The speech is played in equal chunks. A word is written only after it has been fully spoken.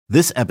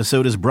This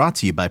episode is brought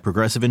to you by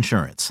Progressive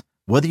Insurance.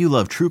 Whether you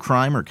love true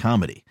crime or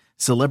comedy,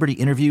 celebrity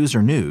interviews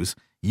or news,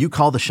 you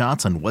call the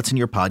shots on what's in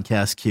your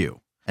podcast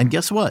queue. And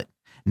guess what?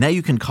 Now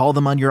you can call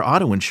them on your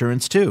auto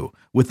insurance too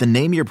with the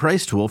Name Your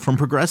Price tool from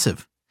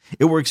Progressive.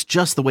 It works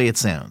just the way it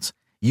sounds.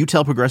 You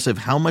tell Progressive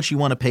how much you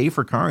want to pay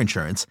for car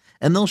insurance,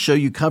 and they'll show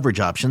you coverage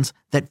options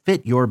that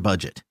fit your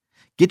budget.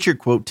 Get your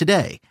quote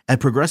today at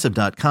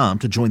Progressive.com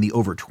to join the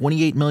over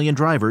 28 million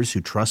drivers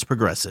who trust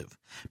Progressive.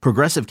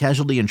 Progressive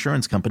Casualty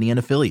Insurance Company and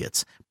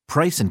Affiliates.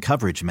 Price and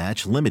coverage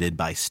match limited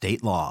by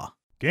state law.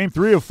 Game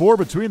 3 of 4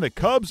 between the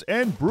Cubs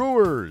and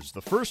Brewers.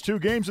 The first two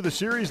games of the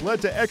series led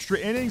to extra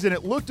innings, and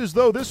it looked as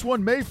though this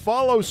one may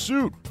follow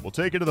suit. We'll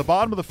take it to the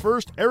bottom of the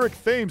first. Eric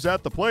Thames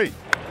at the plate.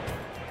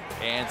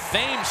 And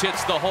Thames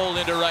hits the hole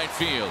into right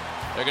field.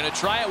 They're going to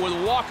try it with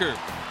Walker.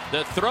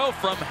 The throw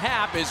from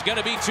Happ is going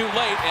to be too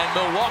late, and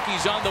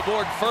Milwaukee's on the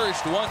board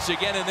first once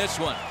again in this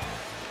one.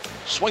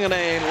 Swinging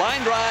a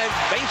line drive,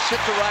 base hit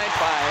to right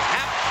by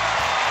Happ,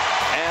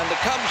 and the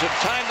Cubs have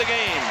tied the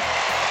game.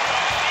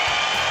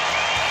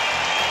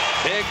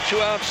 Big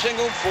two-out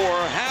single for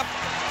Happ,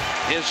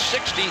 his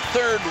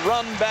 63rd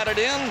run batted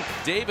in.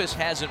 Davis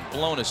hasn't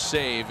blown a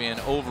save in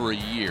over a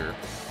year.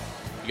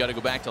 You got to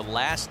go back to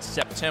last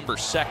September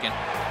 2nd.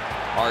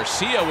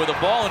 Arcia with a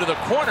ball into the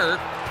corner.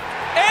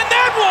 And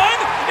that one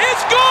is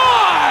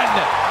gone!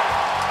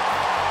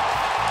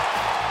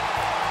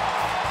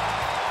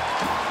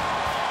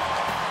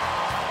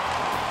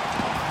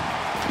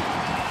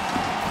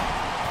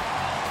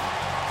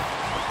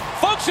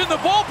 Folks in the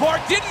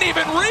ballpark didn't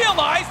even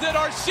realize that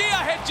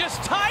Arcia had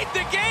just tied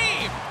the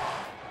game.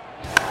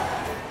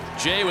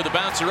 Jay with a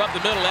bouncer up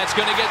the middle. That's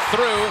going to get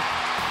through.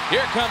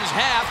 Here comes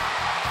Happ.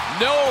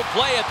 No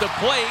play at the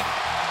plate.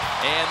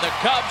 And the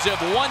Cubs have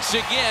once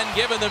again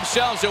given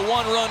themselves a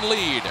one-run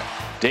lead.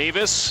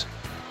 Davis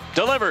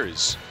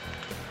delivers.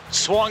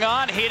 Swung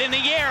on, hit in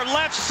the air,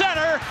 left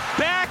center,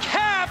 back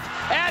Happ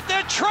at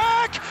the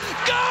track,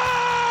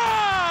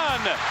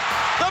 gone!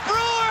 The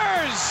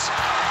Brewers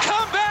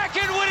come back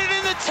and win it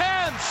in the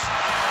 10th.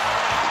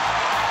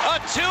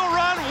 A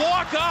two-run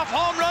walk-off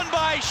home run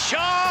by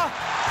Shaw,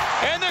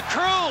 and the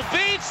crew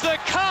beats the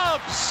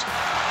Cubs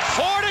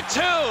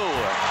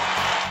 4-2.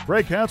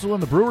 Craig Counsell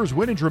and the Brewers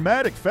win in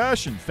dramatic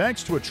fashion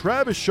thanks to a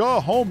Travis Shaw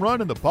home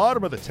run in the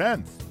bottom of the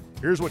 10th.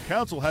 Here's what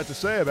Counsell had to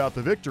say about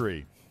the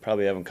victory.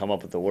 Probably haven't come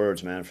up with the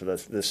words, man, for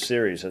this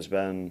series has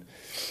been,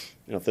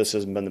 if this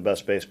hasn't been the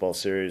best baseball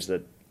series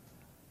that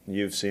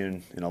you've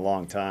seen in a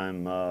long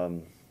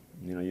time,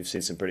 you've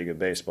seen some pretty good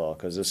baseball,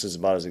 because this is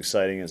about as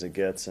exciting as it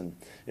gets, and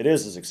it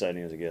is as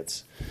exciting as it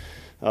gets.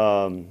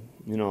 They're,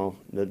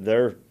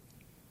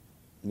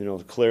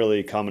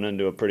 clearly coming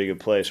into a pretty good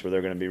place where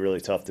they're going to be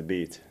really tough to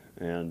beat.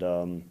 And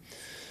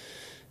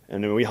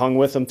then we hung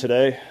with them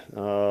today.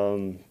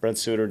 Brent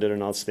Suter did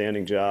an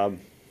outstanding job.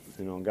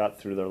 Got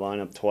through their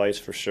lineup twice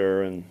for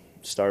sure, and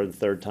started the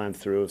third time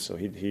through. So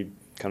he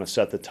kind of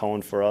set the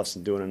tone for us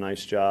and doing a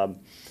nice job.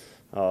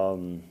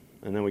 And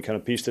then we kind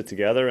of pieced it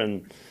together.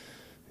 And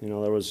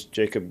there was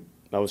Jacob.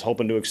 I was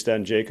hoping to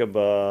extend Jacob,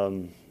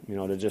 to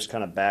just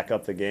kind of back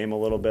up the game a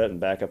little bit and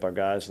back up our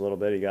guys a little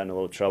bit. He got in a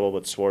little trouble,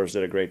 but Suarez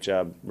did a great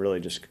job, really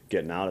just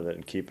getting out of it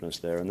and keeping us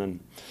there. And then,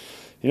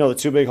 the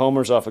two big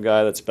homers off a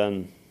guy that's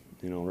been,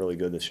 really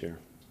good this year.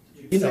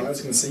 I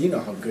was going to say,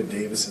 how good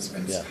Davis has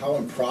been. Yeah. How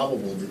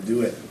improbable to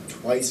do it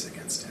twice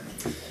against him.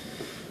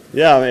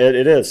 Yeah,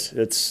 it is.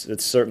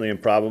 It's certainly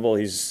improbable.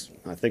 I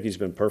think he's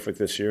been perfect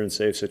this year in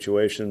safe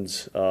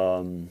situations.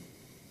 It's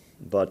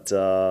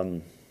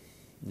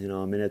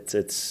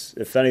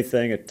if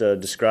anything, it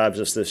describes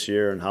us this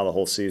year and how the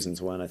whole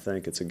season's went. I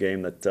think it's a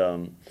game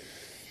that,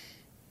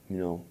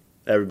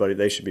 everybody,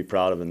 they should be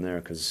proud of in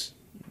there, because,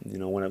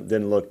 when it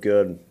didn't look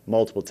good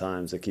multiple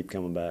times, they keep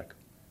coming back.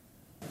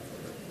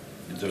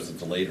 There's a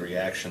delayed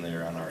reaction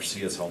there on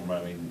Arcia's home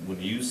run. I mean,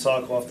 when you saw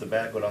it go off the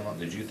bat,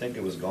 did you think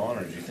it was gone,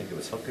 or did you think it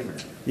was hooking? Or?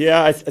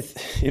 Yeah, I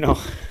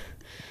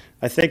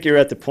think you're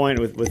at the point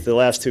with the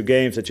last two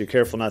games that you're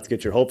careful not to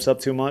get your hopes up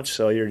too much.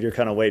 So you're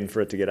kind of waiting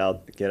for it to get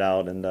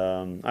out. And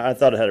I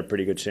thought it had a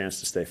pretty good chance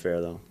to stay fair,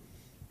 though.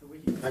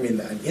 I mean,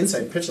 an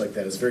inside pitch like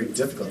that is very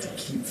difficult to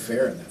keep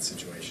fair in that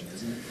situation,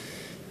 isn't it?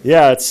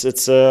 Yeah, it's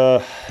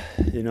sometimes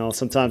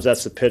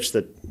that's the pitch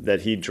that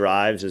he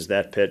drives, is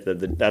that pitch.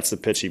 That's the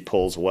pitch he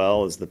pulls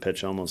well, is the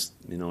pitch almost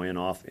in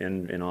off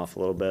a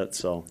little bit.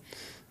 So,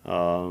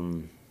 I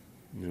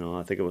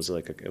think it was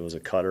a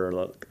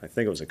cutter. I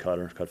think it was a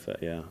cutter.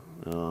 Yeah.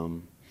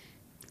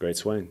 Great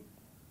swing.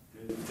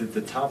 Did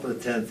the top of the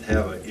 10th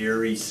have an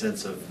eerie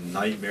sense of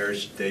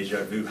nightmarish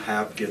deja vu?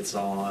 Happ gets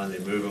on, they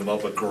move him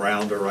up a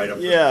grounder right up.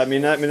 Yeah, I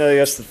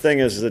guess the thing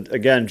is that,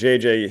 again,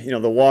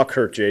 JJ, the walk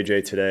hurt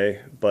JJ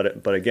today,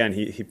 but again,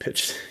 he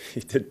pitched,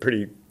 he did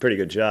pretty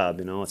good job.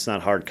 It's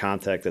not hard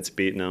contact that's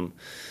beating him.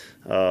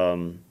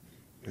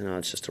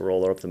 It's just a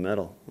roller up the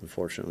middle,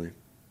 unfortunately.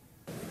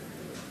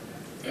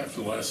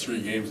 After the last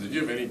three games, did you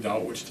have any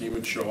doubt which team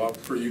would show up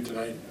for you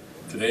today?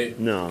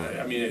 No.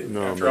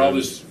 After all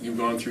this you've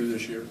gone through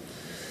this year?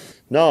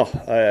 No,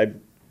 I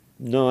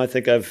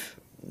think I've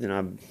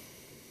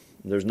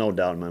There's no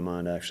doubt in my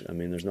mind, actually. I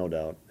mean, there's no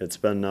doubt. It's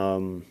been,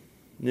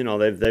 you know,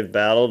 they've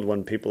battled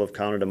when people have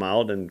counted them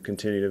out and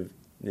continue to,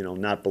 you know,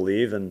 not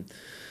believe, and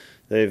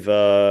they've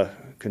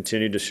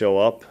continued to show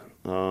up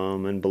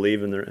and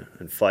believe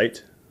and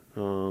fight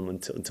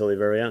until the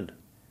very end.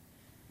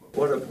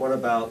 What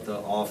about the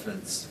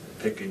offense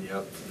picking you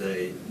up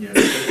today? You know,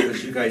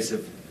 because you guys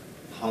have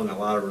hung a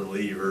lot of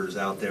relievers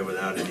out there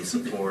without any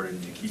support,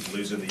 and you keep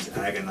losing these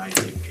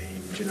agonizing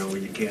games, you know, where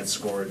you can't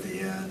score at the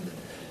end.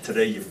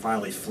 Today you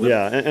finally flipped.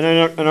 Yeah,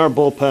 and our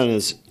bullpen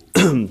is,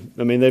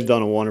 I mean, they've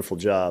done a wonderful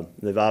job.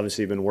 They've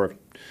obviously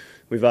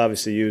we've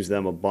obviously used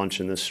them a bunch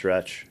in this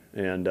stretch,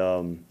 and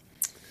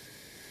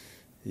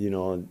you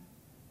know,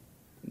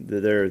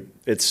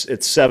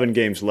 it's 7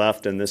 games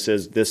left, and this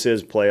is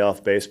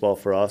playoff baseball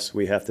for us.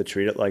 We have to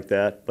treat it like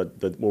that,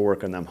 but we're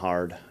working them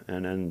hard,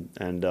 and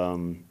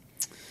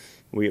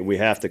we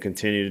have to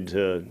continue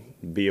to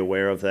be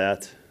aware of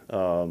that.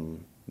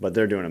 But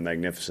they're doing a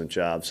magnificent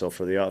job. So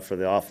for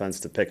the offense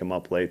to pick them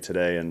up late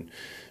today and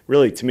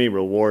really, to me,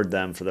 reward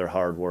them for their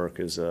hard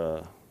work is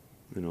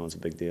it's a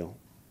big deal.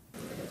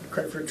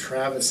 Credit for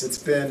Travis. It's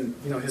been,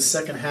 you know, his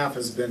second half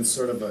has been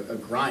sort of a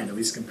grind, at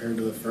least compared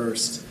to the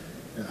first.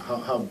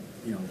 How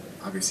you know,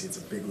 obviously it's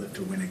a big lift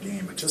to win a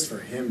game, but just for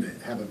him to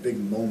have a big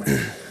moment like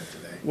that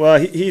today. Well,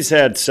 he's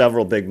had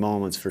several big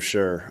moments for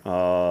sure.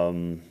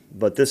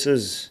 But this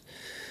is,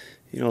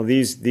 you know,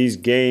 these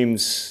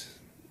games,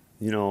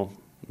 you know,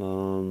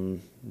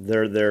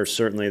 they're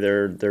certainly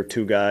their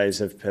 2 guys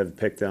have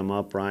picked them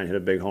up. Ryan hit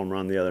a big home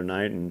run the other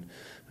night, and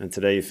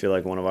today you feel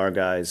like one of our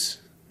guys,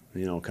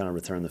 you know, kind of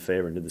returned the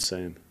favor and did the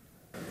same.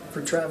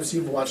 For Travis,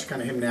 you've watched kind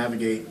of him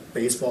navigate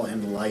baseball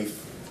and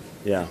life,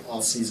 yeah,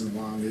 all season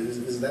long.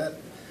 Is that,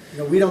 you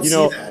know, we don't see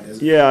that.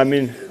 Yeah, I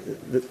mean,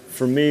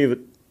 for me,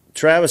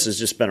 Travis has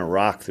just been a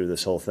rock through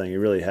this whole thing. He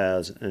really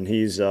has, and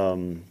he's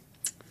you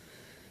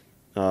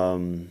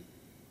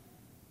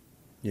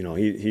know,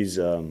 he's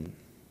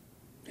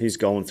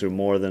going through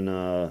more than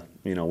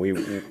you know,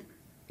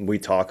 we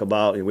talk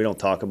about. We don't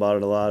talk about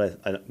it a lot,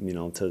 you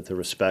know, to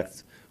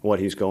respect what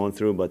he's going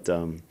through, but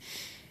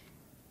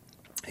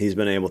he's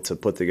been able to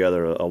put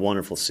together a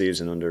wonderful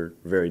season under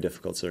very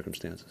difficult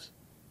circumstances.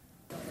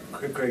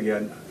 Craig,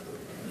 you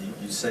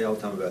say all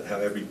the time about how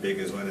every big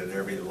is win and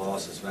every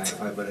loss is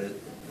magnified,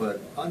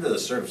 but under the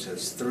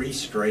circumstances, 3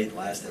 straight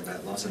last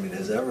at-bat loss. I mean,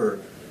 has ever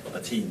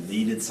a team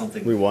needed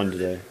something? We won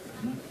today.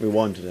 We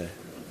won today.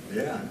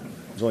 Yeah.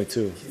 There's only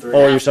 2.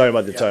 Oh, you're talking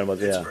about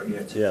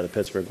the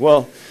Pittsburgh.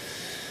 Well,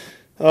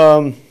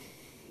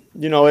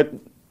 you know,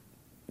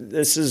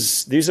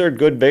 these are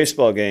good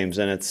baseball games,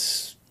 and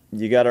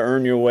you got to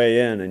earn your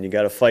way in, and you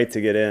got to fight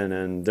to get in,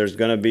 and there's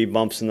going to be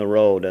bumps in the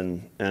road,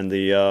 and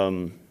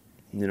the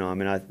you know, I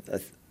mean,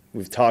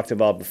 we've talked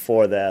about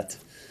before that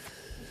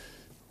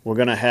we're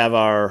going to have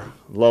our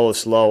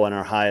lowest low and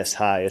our highest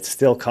high. It's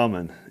still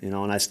coming, you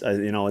know, and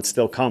you know, it's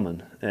still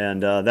coming,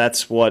 and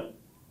that's what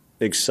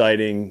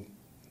exciting,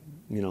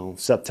 you know,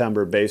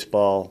 September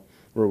baseball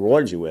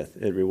rewards you with.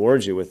 It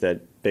rewards you with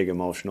that big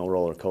emotional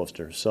roller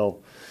coaster.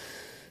 So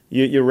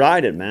you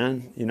ride it,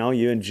 man. You know,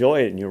 you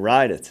enjoy it and you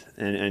ride it,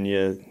 and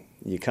you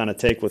kind of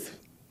take what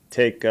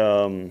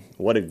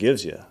it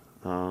gives you,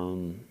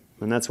 and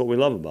that's what we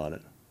love about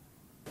it.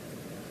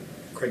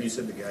 Craig, you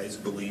said the guys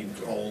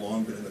believed all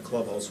along, but in the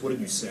clubhouse, what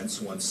did you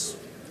sense once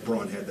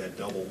Braun had that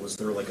double? Was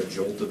there like a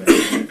jolt of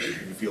energy?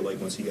 Did you feel like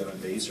once he got on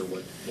base, or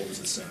what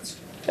was the sense?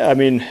 Yeah, I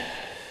mean,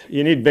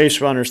 you need base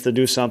runners to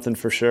do something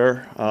for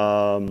sure.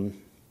 And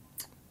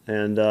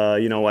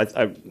you know,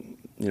 I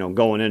you know,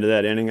 going into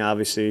that inning,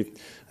 obviously,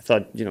 I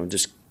thought, you know,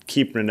 just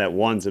keeping it at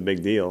 1's a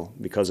big deal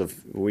because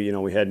we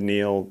had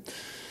Neil,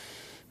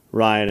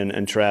 Ryan,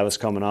 and Travis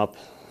coming up.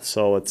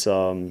 So it's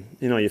you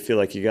know, you feel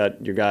like you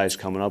got your guys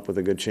coming up with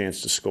a good chance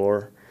to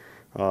score.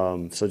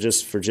 So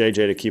just for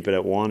JJ to keep it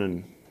at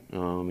 1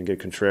 and get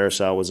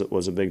Contreras out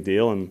was a big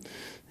deal. And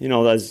you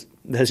know, as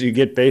you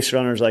get base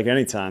runners, like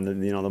any time,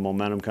 you know, the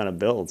momentum kind of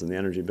builds and the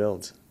energy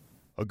builds.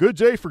 A good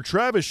day for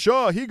Travis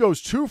Shaw. He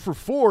goes 2 for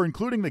 4,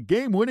 including the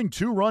game-winning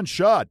 2-run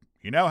shot.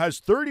 He now has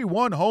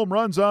 31 home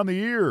runs on the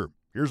year.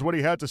 Here's what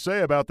he had to say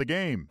about the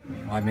game.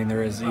 I mean,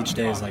 each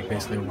day is like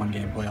basically a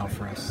 1-game playoff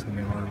for us. I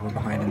mean, we're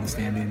behind in the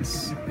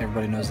standings.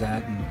 Everybody knows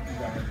that.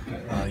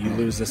 And you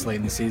lose this late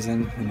in the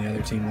season and the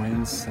other team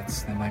wins,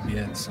 that might be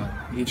it. So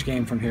each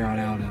game from here on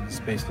out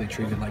is basically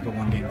treated like a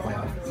 1-game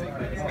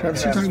playoff.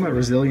 Travis, you're talking about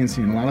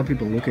resiliency, and a lot of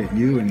people look at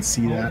you and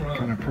see that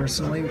kind of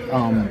personally.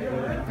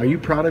 Are you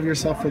proud of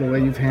yourself for the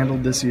way you've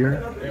handled this year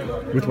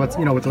with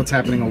what's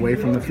happening away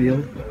from the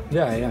field?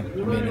 Yeah, I am. I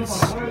mean,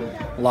 it's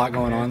a lot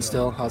going on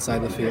still outside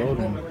the field,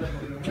 and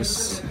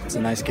just it's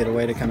a nice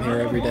getaway to come here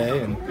every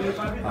day, and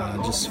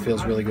just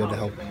feels really good to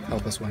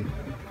help us win.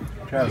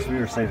 Travis, we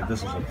were saying that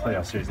this was a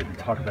playoff series. They've been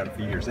talking about it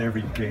for years.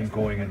 Every game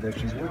going into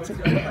actions. What's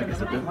it been like?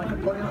 Has it been like a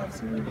playoff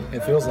series?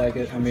 It feels like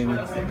it. I mean,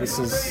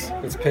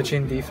 it's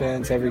pitching,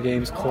 defense. Every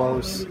game's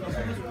close.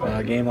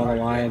 Game on the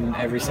line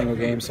every single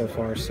game so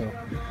far. So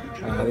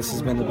this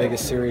has been the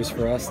biggest series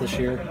for us this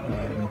year.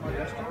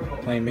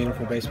 Playing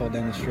meaningful baseball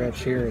down the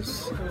stretch here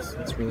it's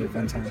really a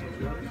fun time.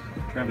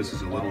 Travis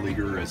is a little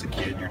leaguer. As a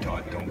kid, you're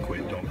taught don't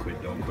quit, don't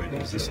quit, don't quit.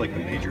 Is this like the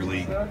major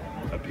league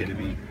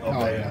epitome of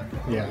that?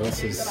 Yeah.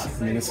 This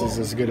is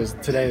as good as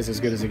today is as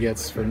good as it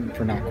gets for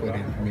not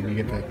quitting. I mean,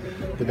 you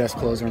get the best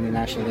closer in the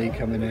National League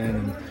coming in,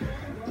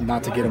 and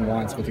not to get him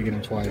once, but to get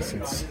him twice,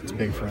 it's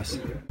big for us.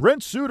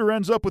 Brent Suter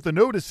ends up with a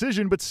no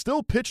decision, but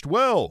still pitched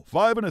well.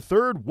 5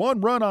 1/3,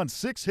 1 run on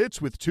 6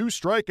 hits with 2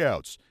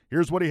 strikeouts.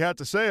 Here's what he had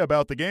to say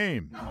about the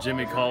game.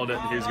 Jimmy called it.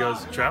 He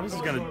goes, Travis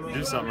is going to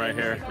do something right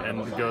here.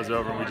 And it goes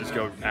over, and we just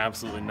go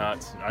absolutely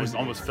nuts. I just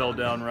almost fell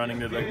down running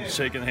to the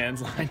shaking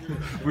hands line.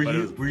 Were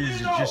you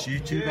just you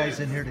two guys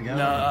in here together?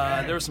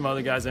 No, there were some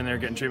other guys in there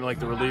getting treatment, like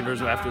the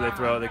relievers. After they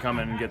throw, they come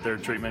in and get their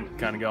treatment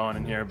kind of going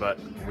in here. But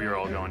we were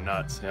all going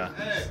nuts. Yeah,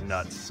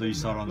 nuts. So you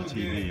saw it on the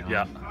TV,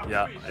 huh?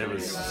 Yeah. It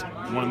was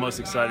one of the most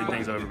exciting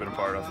things I've ever been a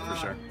part of, for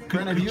sure.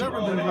 Brent, have you ever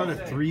been part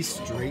of 3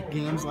 straight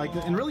games like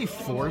this? And really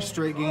 4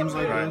 straight games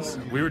like this?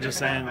 We were just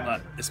saying,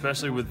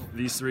 especially with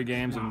these 3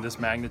 games and this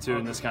magnitude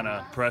and this kind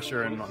of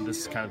pressure and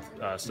this kind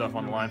of stuff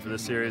on the line for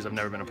this series, I've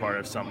never been a part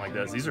of something like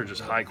this. These are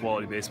just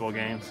high-quality baseball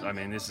games. I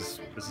mean, this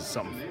is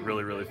something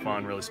really, really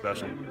fun, really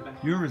special.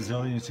 Your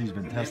resiliency's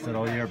been tested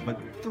all year, but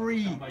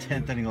 3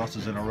 10th-inning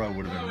losses in a row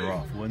would have been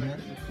rough, wouldn't it?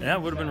 Yeah,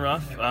 it would have been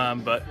rough.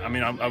 But, I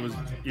mean, I was,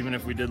 even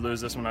if we did lose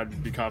this one,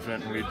 I'd be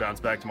confident we'd bounce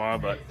back tomorrow.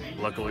 But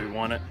luckily we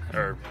won it,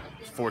 or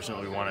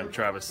fortunately we won it.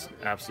 Travis,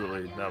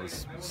 absolutely, that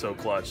was so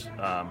clutch.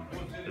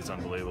 It's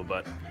unbelievable.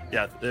 But,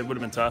 yeah, it would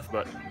have been tough,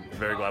 but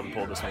very glad we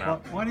pulled this one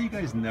out. Why do you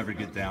guys never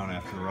get down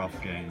after rough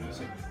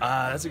games?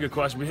 That's a good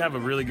question. We have a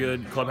really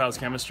good clubhouse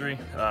chemistry.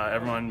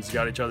 Everyone's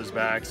got each other's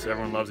backs.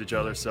 Everyone loves each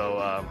other.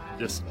 So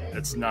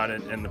it's not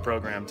in the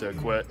program to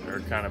quit or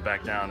kind of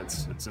back down.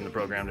 It's in the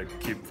program to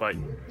keep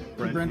fighting.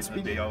 Brent,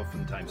 they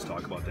oftentimes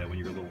talk about that when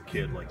you're a little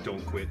kid, like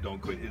don't quit, don't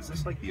quit. Is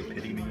this like the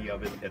epitome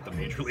of it at the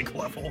major league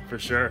level? For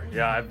sure.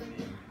 Yeah,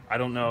 I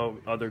don't know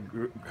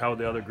how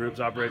the other groups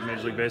operate in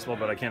Major League Baseball,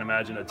 but I can't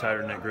imagine a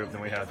tighter knit group than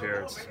we have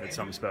here. It's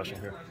something special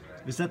here.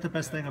 Is that the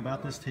best thing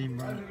about this team,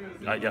 Brian?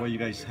 Yeah. The way you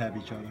guys have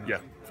each other? Yeah,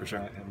 for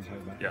sure.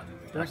 Yeah.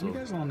 Brent, you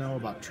guys all know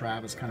about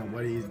Travis, kind of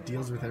what he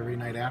deals with every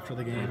night after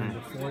the game and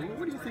before.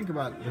 What do you think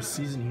about the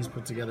season he's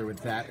put together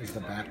with that as the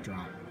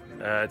backdrop?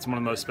 It's one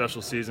of the most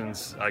special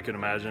seasons I could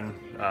imagine,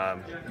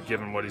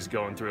 given what he's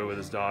going through with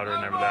his daughter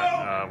and everything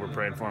that. We're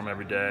praying for him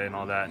every day and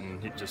all that,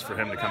 and just for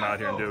him to come out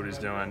here and do what he's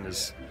doing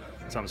is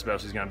something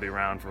special. He's going to be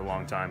around for a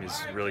long time.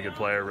 He's a really good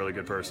player, really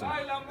good person,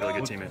 really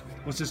good teammate.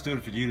 What's this doing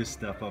for you to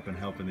step up and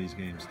help in these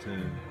games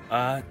too?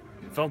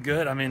 Felt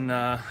good. I mean,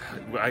 I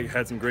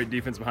had some great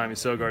defense behind me.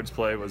 Sogard's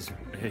play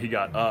he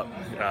got up.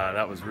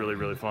 That was really,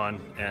 really fun.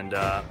 And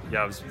the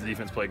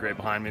defense played great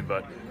behind me,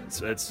 but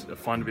it's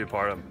fun to be a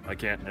part of.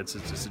 It's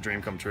just a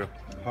dream come true.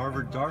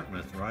 Harvard,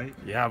 Dartmouth, right?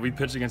 Yeah, we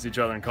pitched against each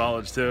other in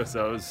college too,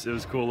 so it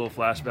was cool little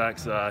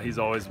flashbacks. He's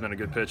always been a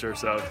good pitcher,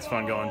 so it's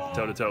fun going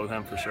toe to toe with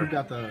him for sure.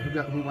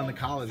 Who won the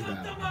college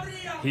battle?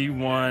 He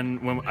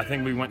won. I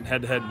think we went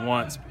head to head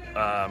once,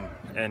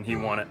 and he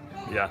won it.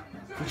 Yeah.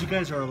 But you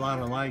guys are a lot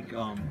alike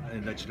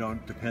in that you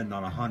don't depend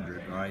on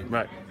 100, right?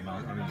 Right.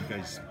 I mean, you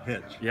guys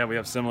pitch. Yeah, we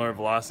have similar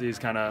velocities.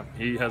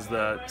 He has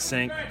the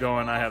sink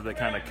going, I have the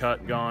kind of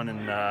cut going,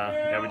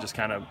 and we just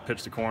kind of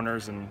pitch the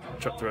corners and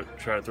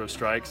try to throw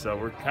strikes. So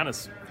we're kind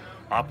of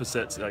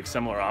opposites, like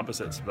similar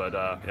opposites. But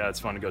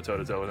it's fun to go toe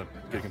to toe with him.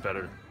 Good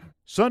competitor.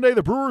 Sunday,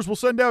 the Brewers will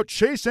send out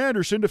Chase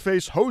Anderson to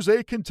face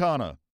Jose Quintana.